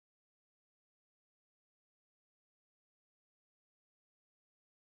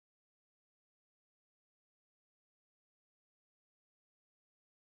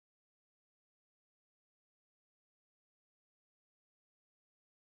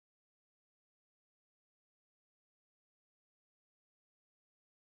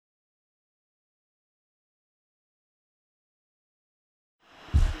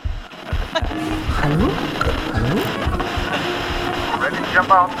Hallo? Hallo? Ready to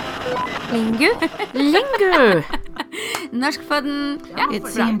jump out? Lingu! Norskpodden. Ja, It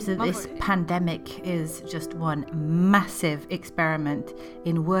seems that this pandemic is just one massive experiment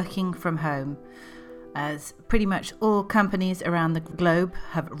in working from home, as pretty much all companies around the globe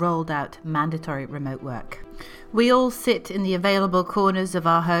have rolled out mandatory remote work. We all sit in the available corners of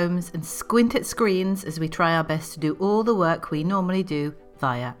our homes and squint at screens as we try our best to do all the work we normally do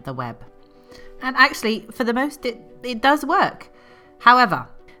via the web. And actually, for the most, it does work. However,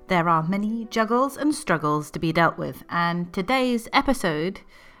 there are many juggles and struggles to be dealt with, and today's episode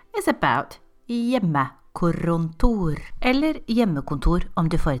is about hjemmekorontor, eller hjemmekontor om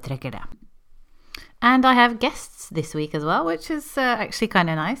du foretrekker det. And I have guests this week as well, which is actually kind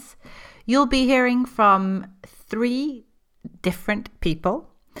of nice. You'll be hearing from 3 different people.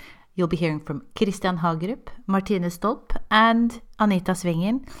 You'll be hearing from Christian Hagerup, Martine Stolp, and Anita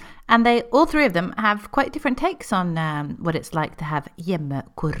Svingen. And all 3 of them have quite different takes on what it's like to have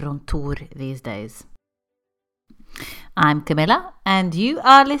hjemmekorontor these days. I'm Camilla, and you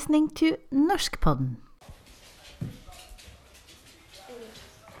are listening to Norskpodden.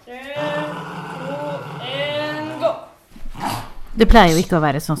 3, 2, 1, gå! Det pleier jo ikke å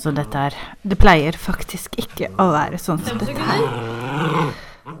være sånn som dette her. Det pleier faktisk ikke å være sånn som dette her.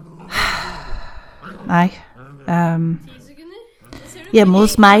 Nei. 10 sekunder. Hjemme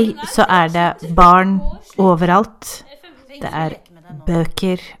hos meg så er det barn overalt. Det er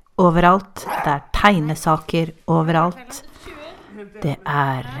bøker overalt. Det er tegnesaker overalt. Det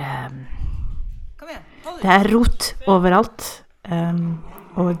er rot overalt.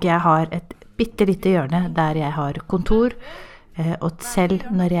 Og jeg har et bittelite hjørne der jeg har kontor. Og selv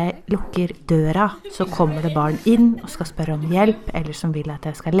når jeg lukker døra, så kommer det barn inn og skal spørre om hjelp, eller som vil at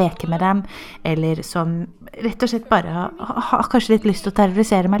jeg skal leke med dem, eller som rett og slett bare har kanskje litt lyst til å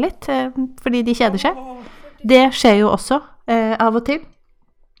terrorisere meg litt, fordi de kjeder seg. Det skjer jo også av og til.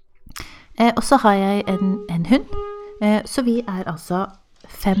 Og så har jeg en hund, så vi er altså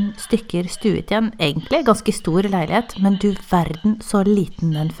 5 stykker stuet igjen, egentlig ganske stor leilighet, men du verden så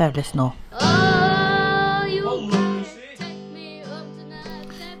liten den føles nå.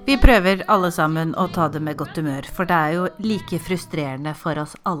 Vi prøver alle sammen å ta det med godt humør, for det er jo like frustrerende for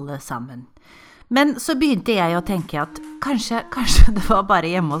oss alle sammen. Men så begynte jeg å tenke at kanskje det var bare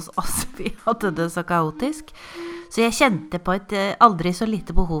hjemme hos oss vi hadde det så kaotisk. Så jeg kjente på et aldri så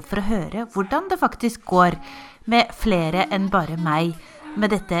lite behov for å høre hvordan det faktisk går med flere enn bare meg, med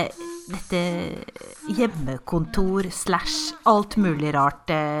dette hjemmekontor / alt mulig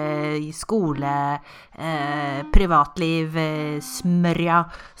rart, skole, privatliv, smørja,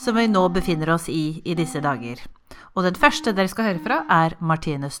 som vi nå befinner oss i disse dager. Og den første dere skal høre fra er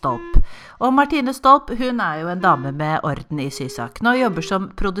Martine Stolp. Og Martine Stolp, hun er jo en dame med orden i sysak. Nå jobber som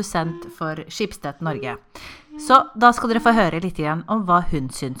produsent for Schibsted Norge. Så da skal dere få høre litt igjen om hva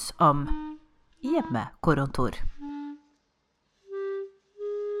hun syns om hjemmekorontor.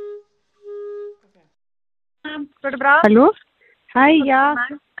 Går det bra? Hallo? Hei, ja.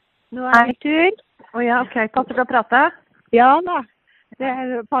 Nå er det tur. Ja, ok. Passer det å prate? Ja da. Det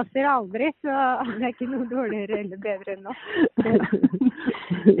passer aldri, så det er ikke noe dårligere eller bedre enn nå.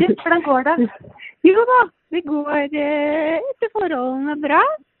 Hvordan går det? Jo da, det går etter forholdene bra.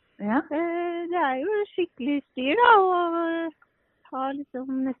 Ja. Det er jo skikkelig styr da, og har liksom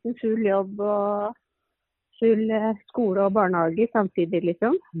nesten full jobb og full skole og barnehage samtidig,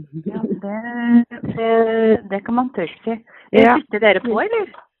 liksom. Ja, det kan man trygt si. Sitter dere på, eller?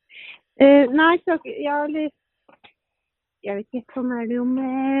 Nei, så, jeg vet ikke, sånn er det jo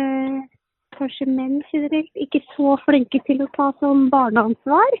med kanskje menn generelt, ikke så flinke til å ta sånn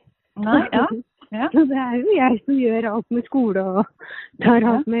barneansvar. Nei, ja. Så det er jo jeg som gjør alt med skole og tar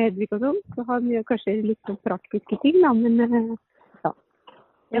alt med Hedvig og sånn. Så han gjør kanskje litt sånn praktiske ting da, men ja.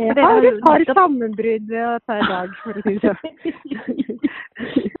 Jeg har et par sammenbrudd ved å ta en dag, for å si det.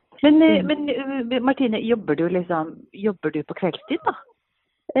 Men Martine, jobber du på kveldstid da?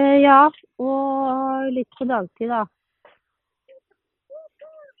 Ja, og litt på dagtid da.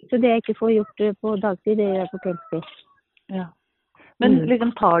 Så det jeg ikke får gjort på dagtid, det gjør jeg på kveldstid. Ja. Men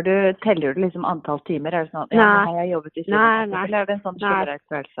liksom teller du liksom antall timer? Er det sånn at har jeg jobbet i siden? Nei. Eller er det en sånn generell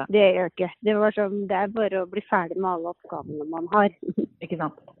følelse? Det gjør jeg ikke. Det er bare å bli ferdig med alle oppgavene man har. Ikke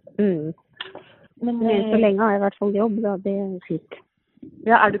sant? Men så lenge har jeg i hvert fall jobb, da. Det er fint.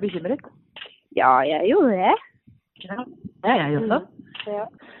 Ja, er du bekymret? Ja, jeg er jo det. Ja, det er jeg også.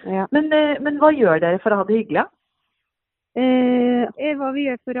 Ja. Men hva gjør dere for å ha det hyggelig? Hva vi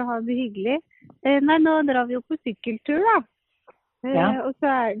gjør for å ha det hyggelig? Nei, nå drar vi jo på sykkeltur da. Og så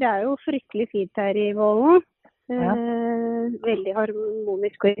det er jo fryktelig fint her i Vollen. Veldig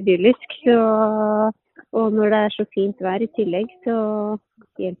harmonisk og idyllisk. Så, og når det så fint vær i tillegg, så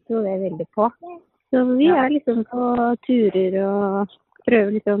hjelper jo det veldig på. Så vi liksom på turer og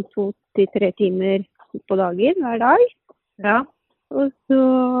prøver liksom 2 til 3 timer på dagen hver dag. Ja. Og så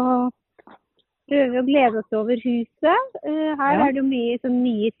prøver vi å glede oss over huset. Her det jo mye sånn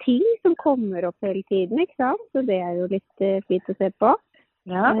nye ting som kommer opp hele tiden, ikke sant? Så det jo litt fint å se på.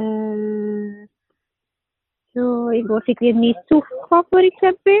 Ja. Så i går fikk vi en ny sofa, for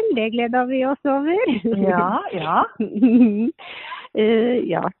eksempel. Det gledet vi oss over. Ja, ja.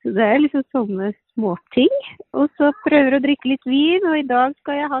 Ja, så det liksom sånne småting. Og så prøver å drikke litt vin, og i dag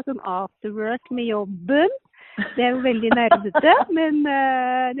skal jeg ha sånn afterwork med jobben. Det jo veldig nerdete, men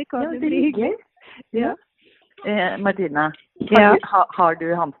det kan jo bli hyggelig. Ja. Martine, har du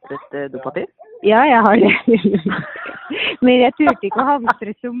hamstret dopapir? Ja, jeg har det. Men jeg turte ikke å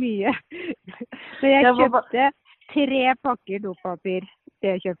hamstre så mye. Så jeg kjøpte 3 pakker dopapir.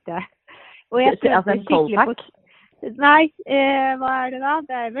 Det kjøpte jeg. Og jeg altså en 12-pack? Nei, hva det da?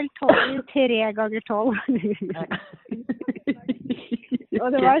 Det vel 3 ganger 12. Og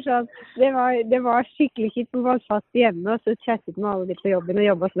det var sånn, det var skikkelig kjipt, man var fast hjemme, og så chattet med alle de på jobben og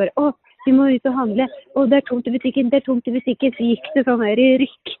jobbet, og så bare, vi må ut og handle, det tomt i butikken, så gikk det sånn her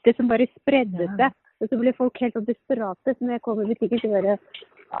rykte som bare spredde seg, og så ble folk helt sånn desperate, så når jeg kom i butikken, så bare,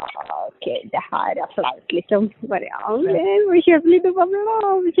 ok, det her flaut, liksom, bare, vi må kjøpe litt dopapir da,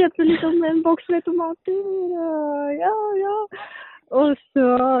 vi kjøper liksom en boks med tomater, ja, og så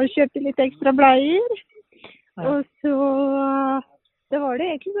kjøpte litt ekstra bleier, og så det var det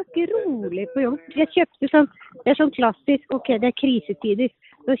egentlig ganske rolig på jobb. Jeg kjøpte sånn, det sånn klassisk, ok, det krisetider.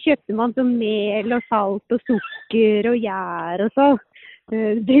 Så kjøpte man sånn mel og salt og sukker og gjær og sånn.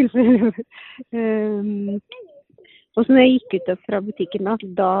 Og så når jeg gikk ut fra butikken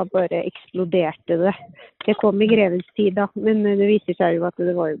da bare eksploderte det. Jeg kom i grevens tid da, men det viser seg jo at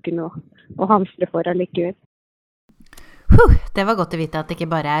det var jo ikke noe å hamstre for allikevel. Det var godt å vite at det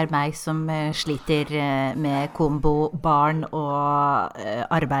ikke bare meg som sliter med kombo barn og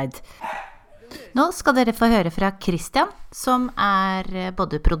arbeid. Nå skal dere få høre fra Christian, som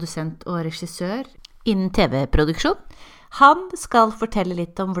både produsent og regissør innen TV-produksjon. Han skal fortelle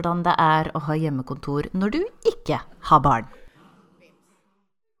litt om hvordan det å ha hjemmekontor når du ikke har barn.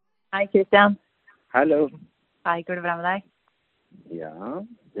 Hei, Christian. Hallo. Hei, går det bra med deg? Ja,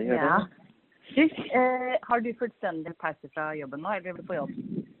 det gjør det. Du, har du fullstendig pause fra jobben nå, eller er du på jobb?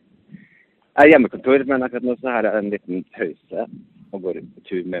 Jeg hjemmekontor, men akkurat nå så har jeg en liten pause og går på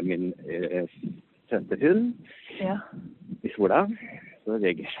tur med min søte hund i sola, så det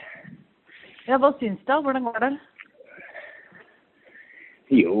ligger. Ja, hva syns du? Hvordan går det?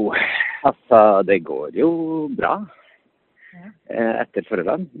 Jo, altså det går jo bra etter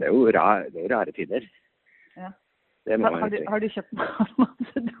forholdene. Det jo rare tider. Ja. Har du kjøpt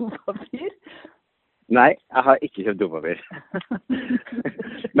masse dopapir? Nei, jeg har ikke kjøpt dopapir.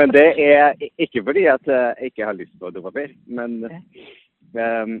 Men det ikke fordi at jeg ikke har lyst på dopapir. Men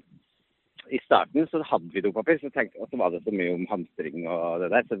i starten så hadde vi dopapir, og så var det så mye om hamstring og det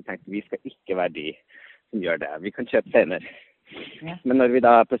der, så vi tenkte vi skal ikke være de som gjør det. Vi kan kjøpe senere. Ja. Men når vi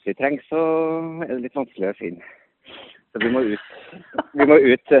da plutselig trenger, så det litt vanskelig å finne. Så vi må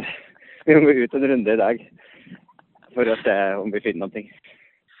ut en runde i dag for å se om vi finner noe.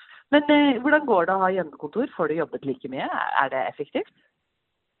 Men hvordan går det å ha hjemmekontor? Får du jobbet like mye? Det effektivt?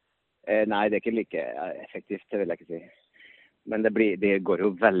 Nei, det ikke like effektivt, det vil jeg ikke si. Men det går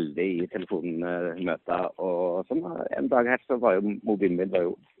jo veldig i telefonmøter, og sånn. En dag her så var jo mobilen min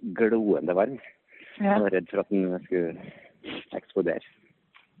gloende varm. Jeg var redd for at den skulle eksplodere.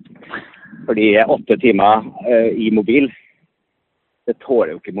 Fordi 8 timer i mobil, det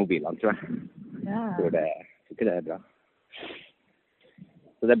tåler jo ikke mobilene, tror jeg. Jeg tror ikke det bra.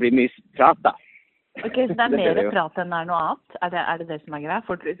 Så det blir mye prat, da. Ok, så det mer prat enn noe annet? Er det som greit?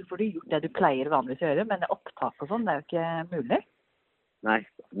 Får du gjort det du pleier vanligvis å gjøre, men opptak og sånn, det jo ikke mulig? Nei,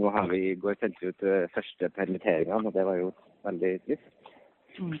 nå har vi sendt ut første permitteringene, og det var jo veldig trist.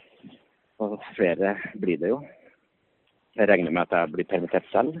 Og flere blir det jo. Jeg regner med at jeg blir permittert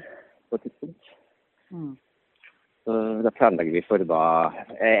selv på et tidspunkt. Så da planlegger vi for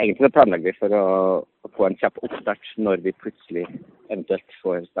å få en kjapp oppstart når vi plutselig eventuelt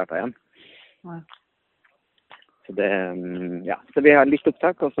får startet igjen. Så vi har litt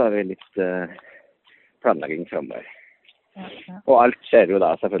opptak, og så har vi litt planlegging fremover. Og alt skjer jo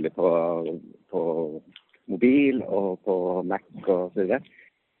da selvfølgelig på mobil og på Mac og så videre.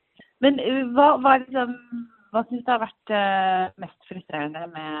 Men hva synes du har vært mest frustrerende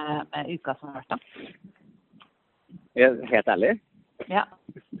med uka som har vært da? Helt ærlig? Ja.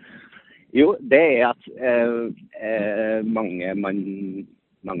 Jo, det at mange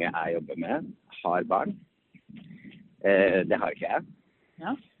jeg jobber med har barn. Det har ikke jeg.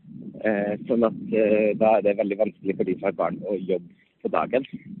 Ja. Sånn at da det veldig vanskelig for de som har barn å jobbe på dagen.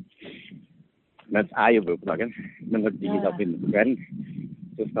 Mens jeg jobber jo på dagen. Men når de da begynner på kvelden,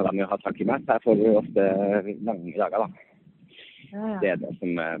 så skal de jo ha tak i meg. Så jeg får jo ofte lange dager da. Ja. Det det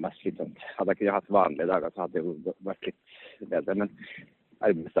som mest slitsomt. Hadde jeg ikke hatt vanlige dager, så hadde det jo vært litt bedre. Men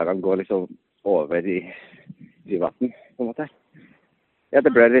arbeidsdagene går liksom over i privaten, på en måte. Ja,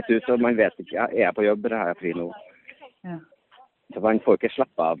 det blør litt ut, og man vet ikke, er jeg på jobb, eller er jeg fri nå? Ja. Så man får ikke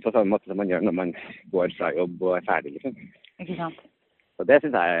slappe av på samme måte som man gjør når man går fra jobb og ferdig, liksom. Ikke sant? Og det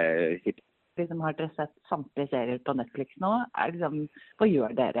synes jeg kjipt. De som har sett samtlige serier på Netflix nå, liksom, hva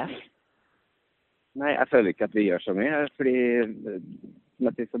gjør dere? Nei, jeg føler ikke at vi gjør så mye, fordi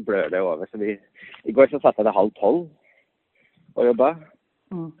så blør det over. Så i går så satt jeg det 11:30 og jobbet.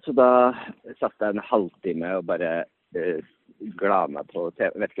 Så da satt jeg en halvtime og bare glad meg på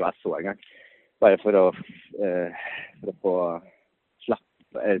TV. Vet ikke hva jeg så engang. Bare for å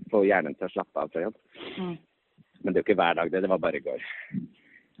få hjernen til å slappe av fra jobb. Men det er jo ikke hver dag det var bare i går.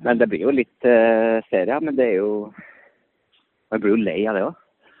 Men det blir jo litt serier, men det er jo... Man blir jo lei av det også.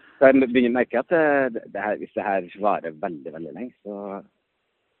 Så jeg begynner å merke at hvis det her varer veldig, veldig lenge, så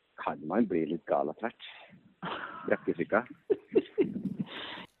kan man bli litt gal av tvert. Brakkesyka.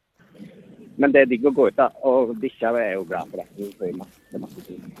 Men det er digg å gå ut da, og bikkja er jo glad for det. Det får masse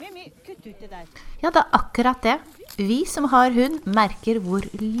tid. Ja, det er akkurat det. Vi som har hund merker hvor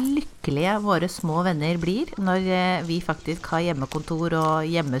lykkelige våre små venner blir når vi faktisk har hjemmekontor og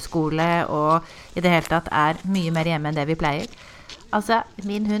hjemmeskole og i det hele tatt er mye mer hjemme enn det vi pleier. Altså,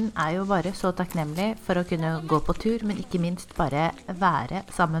 min hund er jo bare så takknemlig for å kunne gå på tur, men ikke minst bare være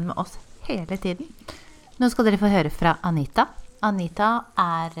sammen med oss hele tiden. Nå skal dere få høre fra Anita. Anita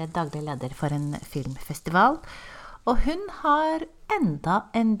er daglig leder for en filmfestival, og hun har enda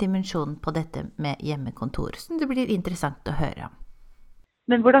en dimensjon på dette med hjemmekontor, som det blir interessant å høre om.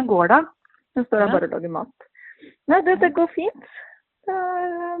 Men hvordan går det? Jeg står her bare og lager mat. Nei, det går fint.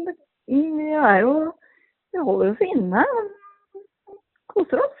 Vi holder oss inne,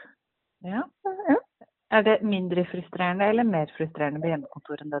 koser oss. Ja. Er det mindre frustrerende eller mer frustrerende på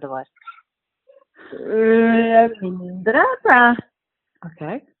hjemmekontor enn det det var? Mindre, tror jeg. Ok.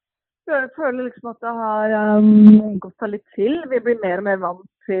 Jeg føler liksom at det har gått seg litt til. Vi blir mer og mer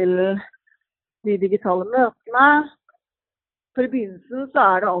vant til de digitale møtene. For i begynnelsen så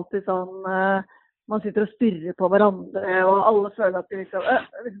er det alltid sånn, man sitter og stirrer på hverandre, og alle føler at de liksom,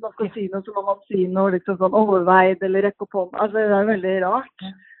 hvis man skal si noe, så må man si noe liksom sånn overveid eller rekke opp hånd. Altså det er veldig rart.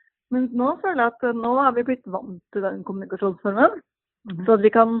 Men nå føler jeg at nå er vi blitt vant til den kommunikasjonsformen, så at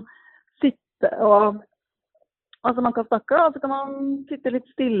vi kan og altså man kan snakke, og så kan man sitte litt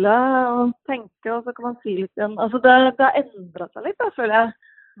stille og tenke, og så kan man si litt igjen. Altså det har endret seg litt, da, føler jeg.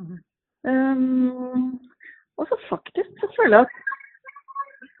 Og så faktisk så føler jeg at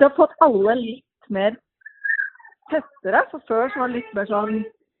det har fått alle litt mer tettere, for før så var det litt mer sånn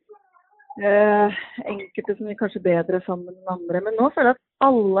enkelte som er kanskje bedre sammen med andre, men nå føler jeg at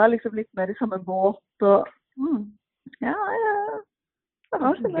alle er liksom litt mer i samme båt, og ja. Det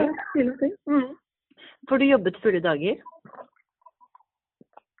var så stille ting. For du jobbet fulle dager?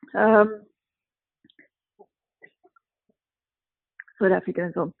 Så jeg fikk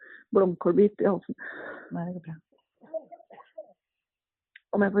en sånn blomkålbit i halsen. Nei, det går bra.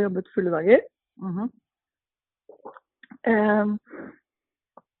 Om jeg får jobbet fulle dager?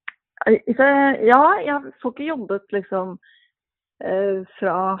 Ja, jeg får ikke jobbet liksom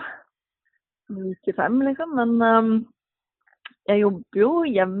fra 9 til 5 liksom, men jeg jobber jo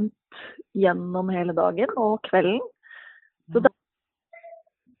jevnt gjennom hele dagen og kvelden. Så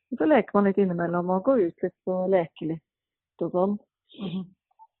leker man litt innimellom og går ut litt og leker litt og sånn.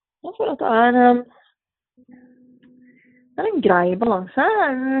 Jeg føler at det er en grei balanse.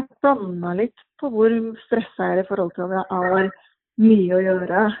 Jeg blander litt på hvor stresset jeg er i forhold til om jeg har mye å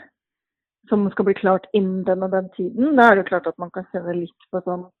gjøre som skal bli klart innen den og den tiden. Da er det jo klart at man kan kjenne litt på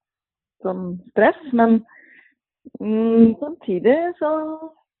sånn stress, men samtidig så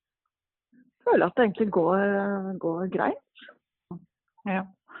føler jeg at det egentlig går greit. Ja.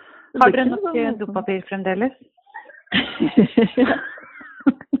 Har dere nok dopapir fremdeles?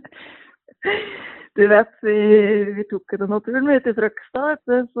 Du vet, vi tok en naturen med til Trøgstad,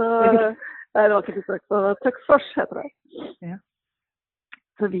 så det var ikke til Trøgstad, det var Tøksfors, heter det. Ja.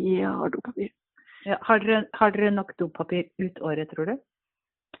 Så vi har dopapir. Ja, har dere nok dopapir ut året, tror du?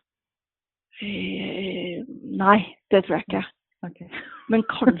 Nei, det tror jeg ikke. Okay. Men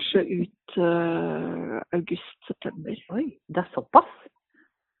kanskje ut august-september. Oi, det er såpass?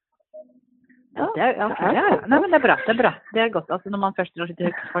 Nei, men det er bra. Det er godt. Altså, når man først drar til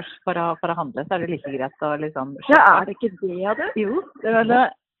Høgsfors for å handle, så er det like greit å liksom... Ja, er det ikke det, du? Jo.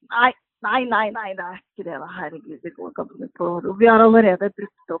 Nei, det er ikke det. Herregud, det går ganske på. Vi har allerede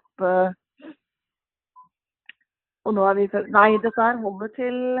brukt opp... Og nå er vi... Nei, dette her holder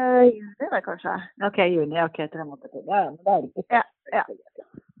til juni, det kanskje. Ok, juni. Ok, 3 måneder til. Ja, men det er ikke... Ja.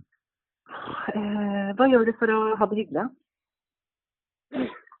 Hva gjør du for å ha det hyggelig?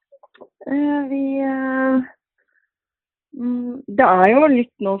 Det er jo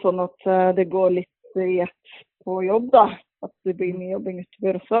litt nå sånn at det går litt i ett på jobb, da. At det blir mye jobbing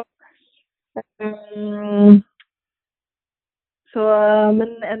utover også.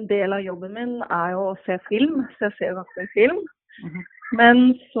 Men en del av jobben min er jo å se film, så jeg ser ganske film. Men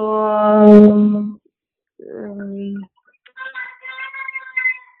så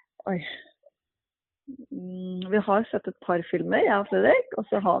vi har sett et par filmer, jeg og Fredrik, og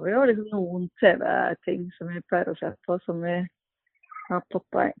så har vi jo liksom noen TV-ting som vi pleier å se på, som vi har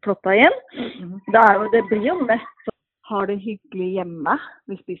plottet inn. Det blir jo mest så har det hyggelig hjemme.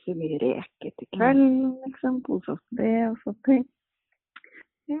 Vi spiser mye reker til kvelden, liksom, koser oss det og sånne ting.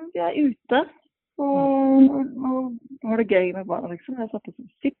 Vi er ute og har det gøy med barna, liksom. Jeg har satt på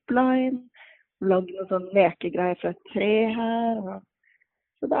sånn zipline, laget noen sånn lekegreier fra et tre her.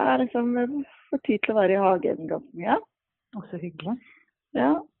 Så det er liksom for tid til å være i hagen ganske mye. Og så hyggelig.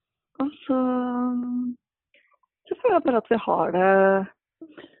 Ja, og så føler jeg bare at vi har det.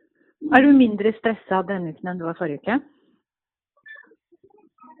 Er du mindre stresset denne uken enn du var forrige uke?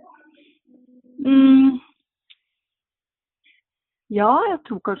 Ja, jeg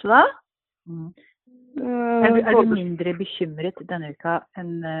tror kanskje det. Er du mindre bekymret denne uka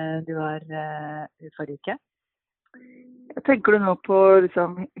enn du var forrige uke? Tenker du nå på liksom,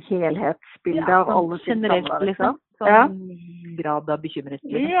 helhetsbildet av alle generelt, samler, liksom? Sånn grad av bekymret?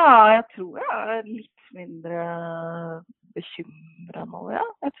 Liksom. Ja, jeg tror jeg er litt mindre bekymret nå, ja.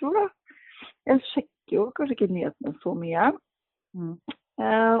 Jeg tror det. Jeg sjekker jo kanskje ikke nyhetene så mye.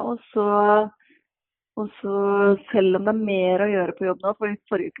 Og så selv om det er mer å gjøre på jobb nå, for i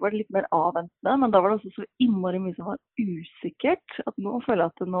forrige uke var det litt mer avventende, men da var det også så innmari mye som var usikkert, at nå føler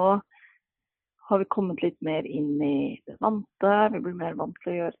jeg at nå har vi kommet litt mer inn i det vante, vi blir mer vant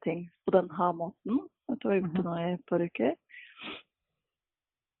til å gjøre ting på denne måten, at vi har gjort det nå i et par uker.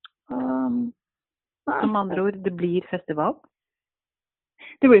 Som andre ord, det blir festival?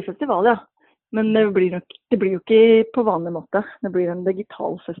 Det blir festival, ja. Men det blir jo ikke på vanlig måte. Det blir en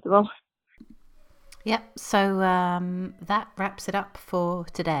digital festival. Yep, so that wraps it up for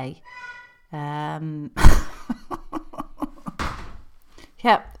today. I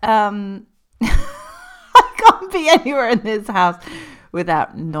can't be anywhere in this house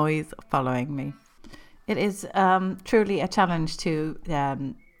without noise following me. It is truly a challenge to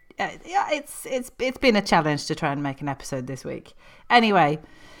it's been a challenge to try and make an episode this week. Anyway,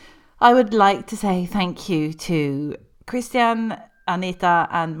 I would like to say thank you to Christian, Anita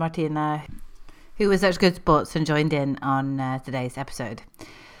and Martina, who were such good sports and joined in on today's episode.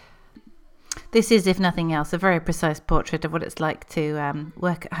 This is, if nothing else, a very precise portrait of what it's like to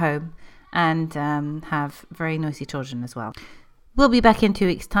work at home and have very noisy children as well. We'll be back in 2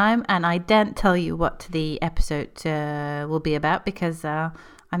 weeks' time, and I daren't tell you what the episode will be about because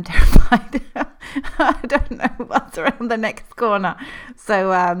I'm terrified. I don't know what's around the next corner.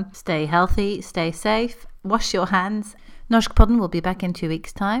 So stay healthy, stay safe, wash your hands. Norskpodden will be back in 2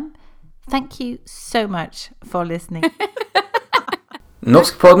 weeks' time. Thank you so much for listening.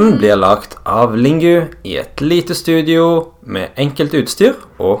 Norskpodden blir lagt av Lingu i et lite studio med enkelt utstyr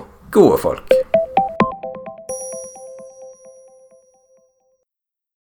og gode folk.